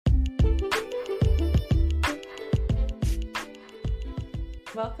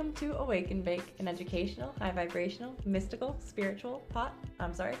Welcome to Awake and Bake, an educational, high vibrational, mystical, spiritual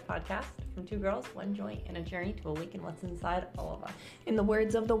podcast from two girls, one joint, and a journey to awaken what's inside all of us. In the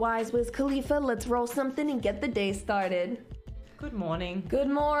words of the wise Wiz Khalifa, let's roll something and get the day started. Good morning. Good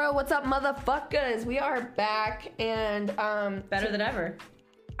morrow. What's up, motherfuckers? We are back and better than ever.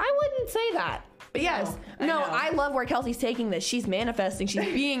 I wouldn't say that. But yes, I love where Kelsey's taking this. She's manifesting. She's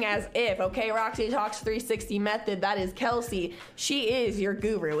being as if. Okay, Roxy Talks 360 method. That is Kelsey. She is your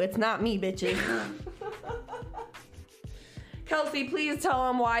guru. It's not me, bitches. Kelsey, please tell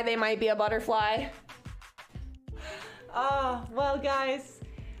them why they might be a butterfly. Well, guys,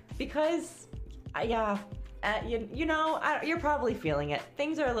 because, you're probably feeling it.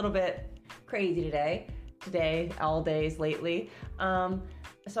 Things are a little bit crazy today, all days lately.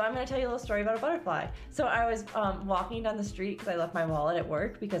 So I'm going to tell you a little story about a butterfly. So I was walking down the street because I left my wallet at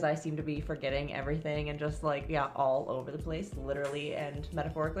work because I seem to be forgetting everything and just all over the place, literally and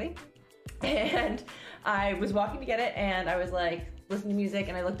metaphorically. And I was walking to get it and I was listening to music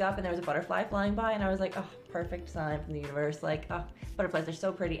and I looked up and there was a butterfly flying by and I was like, oh, perfect sign from the universe. Butterflies are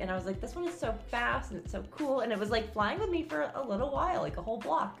so pretty. And I was like, this one is so fast and it's so cool. And it was flying with me for a little while, a whole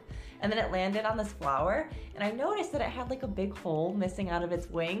block. And then it landed on this flower and I noticed that it had a big hole missing out of its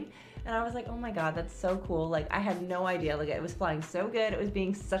wing. And I was like, oh my God, that's so cool. I had no idea. It was flying so good. It was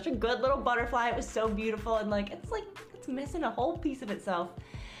being such a good little butterfly. It was so beautiful. And it's missing a whole piece of itself.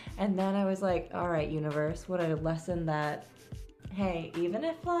 And then I was like, all right, universe, what a lesson that, hey, even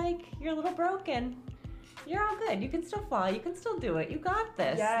if you're a little broken, you're all good. You can still fly. You can still do it. You got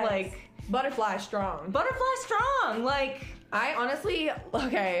this. Yes. Butterfly strong. Butterfly strong. I honestly,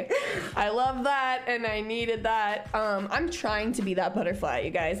 I love that and I needed that. I'm trying to be that butterfly,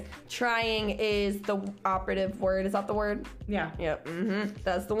 you guys. Trying is the operative word. Is that the word? Yeah. Yep.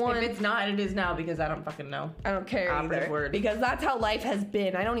 That's the one. If it's not, it is now because I don't fucking know. I don't care operative either. Word. Because that's how life has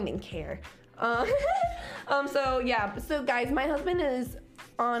been. I don't even care. So guys, my husband is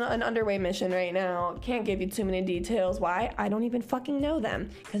on an underway mission right now. Can't give you too many details. Why? I don't even fucking know them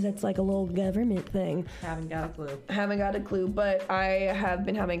because it's a little government thing. Haven't got a clue, but I have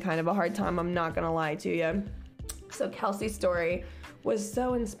been having kind of a hard time. I'm not gonna lie to you. So Kelsey's story was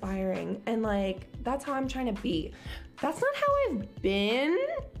so inspiring and that's how I'm trying to be. That's not how I've been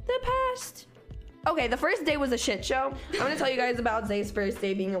the past. Okay, the first day was a shit show. I'm gonna tell you guys about Zay's first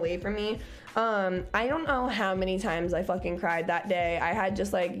day being away from me. I don't know how many times I fucking cried that day. I had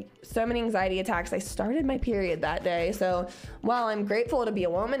just so many anxiety attacks. I started my period that day. So while I'm grateful to be a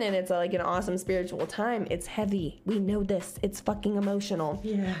woman and it's an awesome spiritual time, it's heavy. We know this. It's fucking emotional.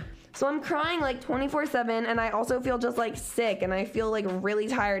 Yeah. So I'm crying 24/7 and I also feel just sick and I feel really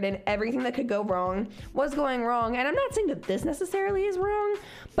tired and everything that could go wrong was going wrong. And I'm not saying that this necessarily is wrong,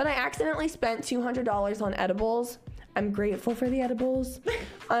 but I accidentally spent $200 on edibles. I'm grateful for the edibles.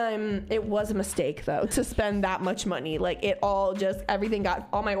 It was a mistake though to spend that much money. All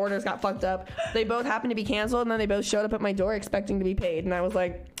my orders got fucked up. They both happened to be canceled and then they both showed up at my door expecting to be paid. And I was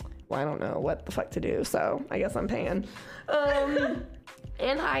like, well, I don't know what the fuck to do. So I guess I'm paying.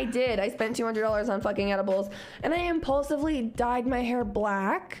 And I did. I spent $200 on fucking edibles and I impulsively dyed my hair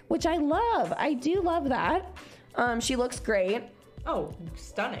black, which I love. I do love that. She looks great. Oh,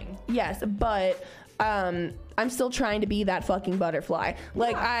 stunning. Yes, but I'm still trying to be that fucking butterfly.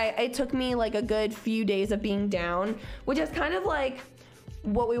 It took me a good few days of being down, which is kind of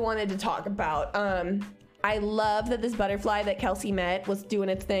what we wanted to talk about. I love that this butterfly that Kelsey met was doing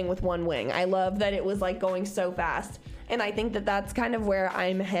its thing with one wing. I love that it was going so fast. And I think that that's kind of where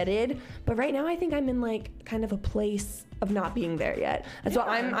I'm headed. But right now I think I'm in kind of a place of not being there yet. And so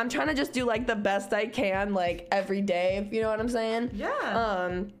I'm trying to just do the best I can every day, if you know what I'm saying.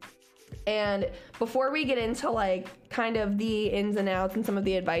 Yeah. And before we get into kind of the ins and outs and some of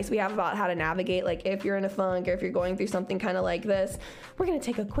the advice we have about how to navigate if you're in a funk or if you're going through something kind of like this, we're going to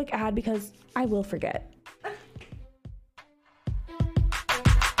take a quick ad because I will forget.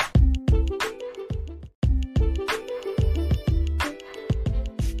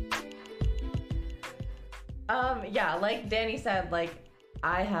 Like Danny said,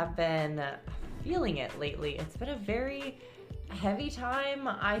 I have been feeling it lately. It's been a very heavy time.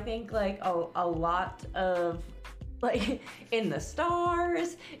 I think a lot of in the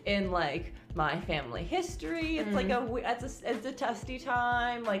stars, in my family history. It's it's a testy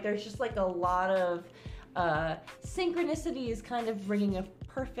time. There's just a lot of synchronicities kind of bringing a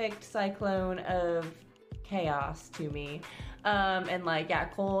perfect cyclone of chaos to me.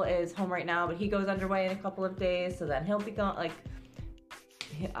 Cole is home right now, but he goes underway in a couple of days, so then he'll be gone.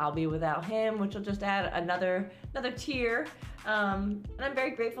 I'll be without him, which will just add another tier. And I'm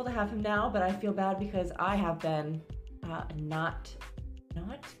very grateful to have him now, but I feel bad because I have been not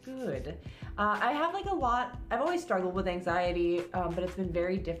Not good. I have like a lot. I've always struggled with anxiety, but it's been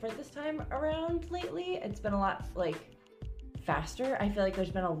very different this time around lately. It's been a lot like faster. I feel like there's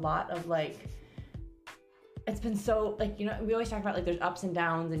been a lot of like, it's been so like, you know, we always talk about like there's ups and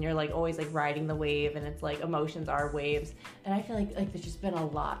downs and you're like always like riding the wave, and it's like emotions are waves, and I feel like there's just been a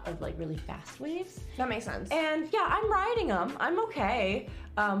lot of like really fast waves. That makes sense. And yeah, I'm riding them. I'm okay,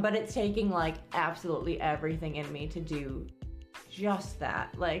 but it's taking like absolutely everything in me to do just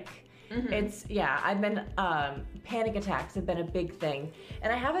that. Like it's, yeah, I've been panic attacks have been a big thing,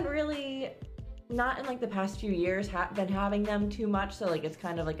 and I haven't really, not in like the past few years, been having them too much. So like it's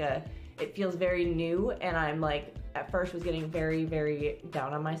kind of like it feels very new, and I'm like at first was getting very, very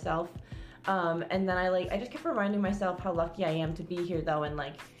down on myself, and then I just kept reminding myself how lucky I am to be here though, and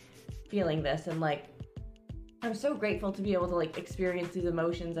like feeling this, and like I'm so grateful to be able to like experience these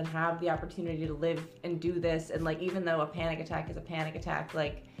emotions and have the opportunity to live and do this. And like even though a panic attack is a panic attack,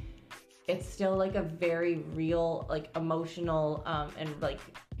 like it's still like a very real, like emotional and like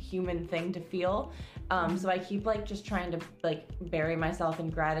human thing to feel. So I keep like just trying to like bury myself in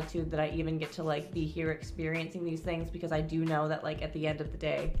gratitude that I even get to like be here experiencing these things, because I do know that like at the end of the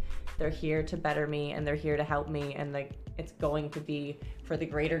day they're here to better me, and they're here to help me, and like it's going to be for the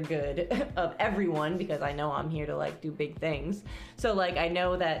greater good of everyone, because I know I'm here to like do big things. So like I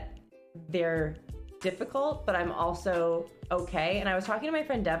know that they're difficult, but I'm also okay. And I was talking to my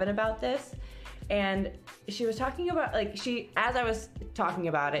friend Devin about this, and she was talking about like as I was talking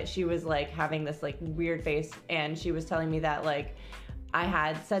about it, she was like having this like weird face, and she was telling me that like I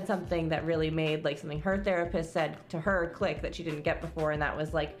had said something that really made like something her therapist said to her click that she didn't get before, and that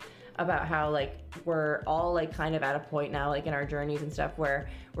was like about how like we're all like kind of at a point now like in our journeys and stuff where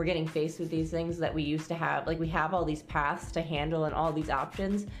we're getting faced with these things that we used to have. Like we have all these paths to handle and all these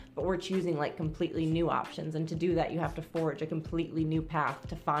options, but we're choosing like completely new options, and to do that you have to forge a completely new path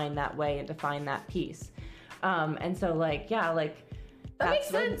to find that way and to find that peace. And so like yeah, like that makes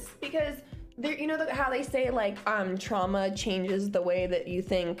sense, because there, you know how they say like trauma changes the way that you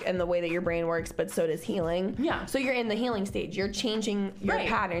think and the way that your brain works, but so does healing. Yeah. So you're in the healing stage. You're changing your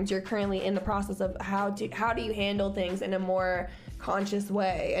patterns. You're currently in the process of how do you handle things in a more conscious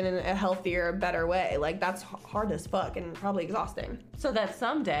way and in a healthier, better way. Like that's hard as fuck and probably exhausting. So that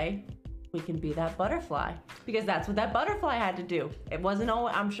someday we can be that butterfly, because that's what that butterfly had to do. It wasn't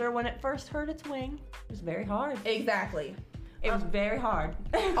always, I'm sure when it first hurt its wing, it was very hard. Exactly. It was very hard.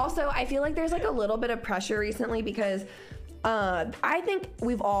 Also, I feel like there's like a little bit of pressure recently, because I think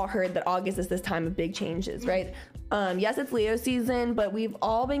we've all heard that August is this time of big changes, right? Yes, it's Leo season, but we've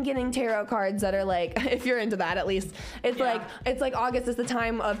all been getting tarot cards that are like, if you're into that at least, it's like August is the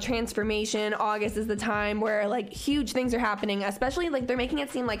time of transformation. August is the time where like huge things are happening, especially like they're making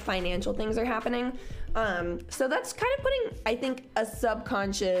it seem like financial things are happening. So that's kind of putting, I think, a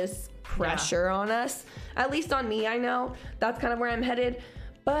subconscious pressure on us, at least on me. I know that's kind of where I'm headed,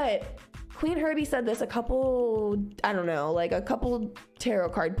 but Queen Herbie said this a couple tarot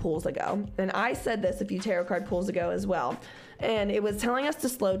card pulls ago, and I said this a few tarot card pulls ago as well, and it was telling us to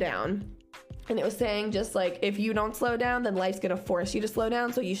slow down, and it was saying just like if you don't slow down, then life's gonna force you to slow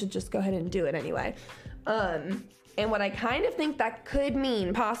down, so you should just go ahead and do it anyway. And what I kind of think that could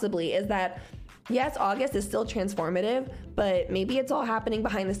mean possibly is that yes, August is still transformative, but maybe it's all happening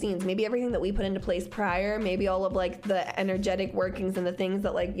behind the scenes. Maybe everything that we put into place prior, maybe all of like the energetic workings and the things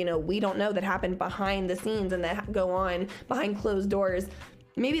that like, you know, we don't know that happen behind the scenes and that go on behind closed doors.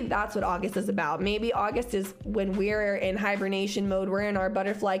 Maybe that's what August is about. Maybe August is when we're in hibernation mode. We're in our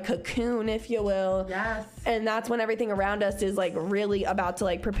butterfly cocoon, if you will. Yes. And that's when everything around us is like really about to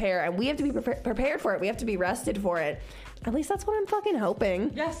like prepare. And we have to be prepared for it. We have to be rested for it. At least that's what I'm fucking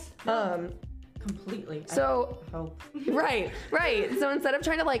hoping. Yes. Completely. So, right. So instead of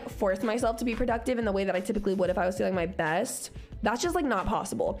trying to like force myself to be productive in the way that I typically would if I was feeling my best, that's just like not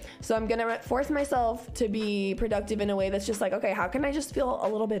possible. So I'm gonna force myself to be productive in a way that's just like, okay, how can I just feel a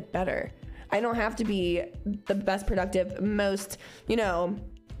little bit better? I don't have to be the best productive, most, you know,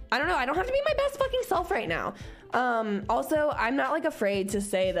 I don't know. I don't have to be my best fucking self right now. Also, I'm not like afraid to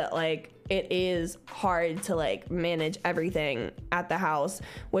say that like it is hard to like manage everything at the house,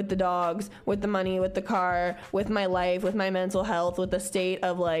 with the dogs, with the money, with the car, with my life, with my mental health, with the state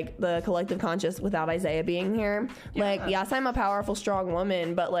of like the collective conscious without Isaiah being here. Yeah. Like, yes, I'm a powerful, strong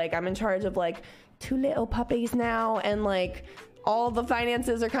woman, but like I'm in charge of like 2 little puppies now, and like all the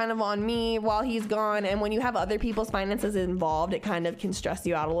finances are kind of on me while he's gone. And when you have other people's finances involved, it kind of can stress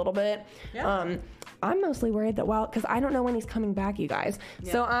you out a little bit. Yeah. I'm mostly worried that because I don't know when he's coming back, you guys.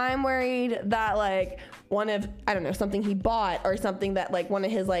 Yeah. So I'm worried that like one of, I don't know, something he bought or something that like one of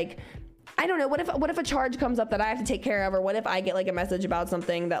his like I don't know. What if a charge comes up that I have to take care of, or what if I get like a message about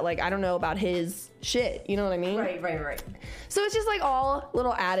something that like I don't know about his shit? You know what I mean? Right. So it's just like all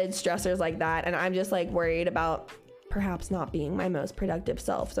little added stressors like that, and I'm just like worried about perhaps not being my most productive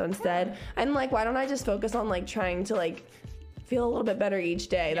self. So instead, I'm like, why don't I just focus on like trying to like feel a little bit better each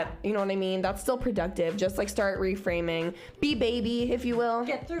day? That, you know what I mean? That's still productive. Just like start reframing, be baby, if you will.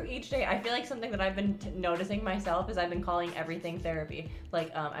 Get through each day. I feel like something that I've been noticing myself is I've been calling everything therapy.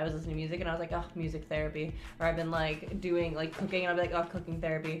 Like I was listening to music and I was like, oh, music therapy. Or I've been like doing like cooking and I'll be like, oh, cooking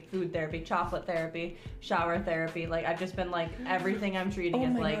therapy, food therapy, chocolate therapy, shower therapy. Like I've just been like everything I'm treating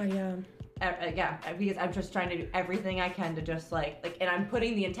is like God, because I'm just trying to do everything I can to just like and I'm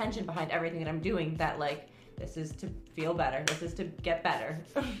putting the intention behind everything that I'm doing, that like this is to feel better. This is to get better.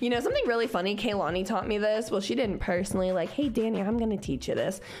 You know, something really funny, Kaylani taught me this. Well, she didn't personally like, hey, Danny, I'm going to teach you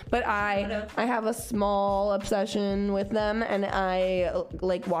this. But I have a small obsession with them, and I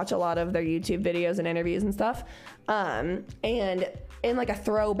like watch a lot of their YouTube videos and interviews and stuff. And in like a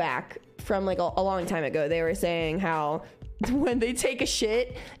throwback from like a long time ago, they were saying how when they take a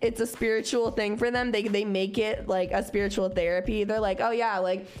shit, it's a spiritual thing for them. They make it like a spiritual therapy. They're like, oh yeah,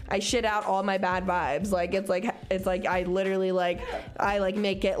 like I shit out all my bad vibes. Like it's like I literally like I like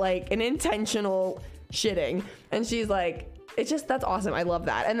make it like an intentional shitting. And she's like, it's just, that's awesome. I love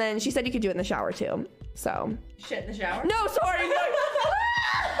that. And then she said you could do it in the shower too. So shit in the shower? No, sorry. No.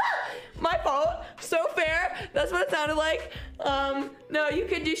 My fault. So fair. That's what it sounded like. No, you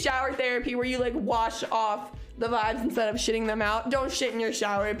could do shower therapy where you like wash off the vibes instead of shitting them out. Don't shit in your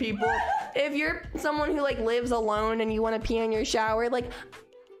shower, people. If you're someone who like lives alone and you want to pee in your shower, like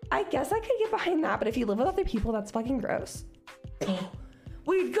I guess I could get behind that, but if you live with other people, that's fucking gross.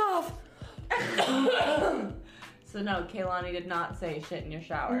 Weed cough. So no, Kaylani did not say shit in your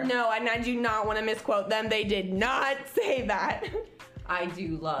shower. No, and I do not want to misquote them. They did not say that. I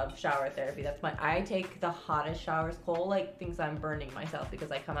do love shower therapy. I take the hottest showers. Cole like thinks I'm burning myself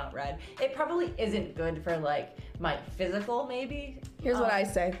because I come out red. It probably isn't good for like my physical maybe. Here's what I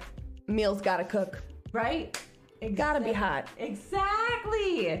say. Meals gotta cook. Right? Gotta be hot.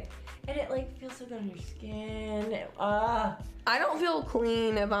 Exactly. And it like feels so good on your skin. I don't feel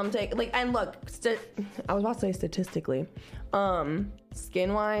clean if I'm taking like, and look, I was about to say statistically,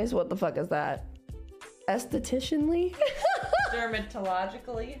 skin wise, what the fuck is that? Estheticianly?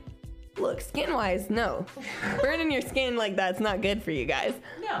 Dermatologically? Look, skin wise, no. Burning your skin like that's not good for you guys.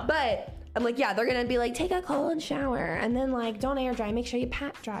 No. But I'm like, yeah, they're gonna be like, take a cold shower and then like don't air dry, make sure you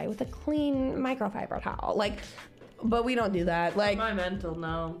pat dry with a clean microfiber towel. Like, but we don't do that. Like my mental,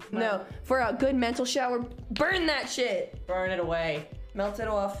 no. No. For a good mental shower, burn that shit. Burn it away. Melt it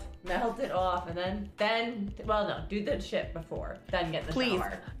off. Melt it off and then well no, do the shit before, then get in the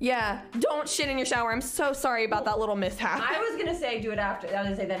shower. Yeah, don't shit in your shower. I'm so sorry about that little mishap. I was gonna say do it after. I was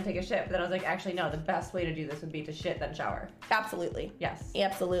gonna say then take a shit, but then I was like, actually no, the best way to do this would be to shit then shower. Absolutely. Yes.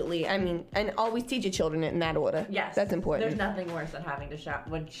 Absolutely. I mean, and always teach your children it in that order. Yes. That's important. There's nothing worse than having to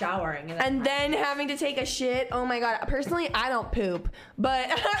showering and then having to take a shit. Oh my god. Personally, I don't poop, but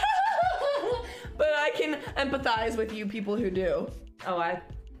but I can empathize with you people who do. Oh,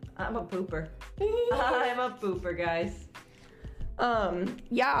 I'm a pooper. I'm a pooper, guys.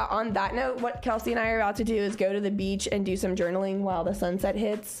 Yeah, on that note, what Kelsey and I are about to do is go to the beach and do some journaling while the sunset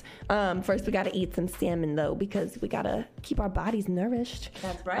hits. First, we gotta eat some salmon, though, because we gotta keep our bodies nourished.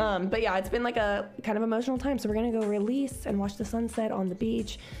 That's right. But yeah, it's been like a kind of emotional time, so we're gonna go release and watch the sunset on the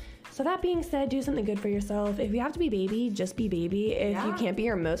beach. So that being said, do something good for yourself. If you have to be baby, just be baby. If you can't be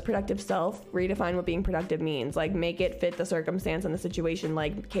your most productive self, redefine what being productive means. Like, make it fit the circumstance and the situation.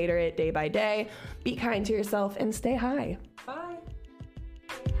 Like, cater it day by day. Be kind to yourself and stay high. Bye.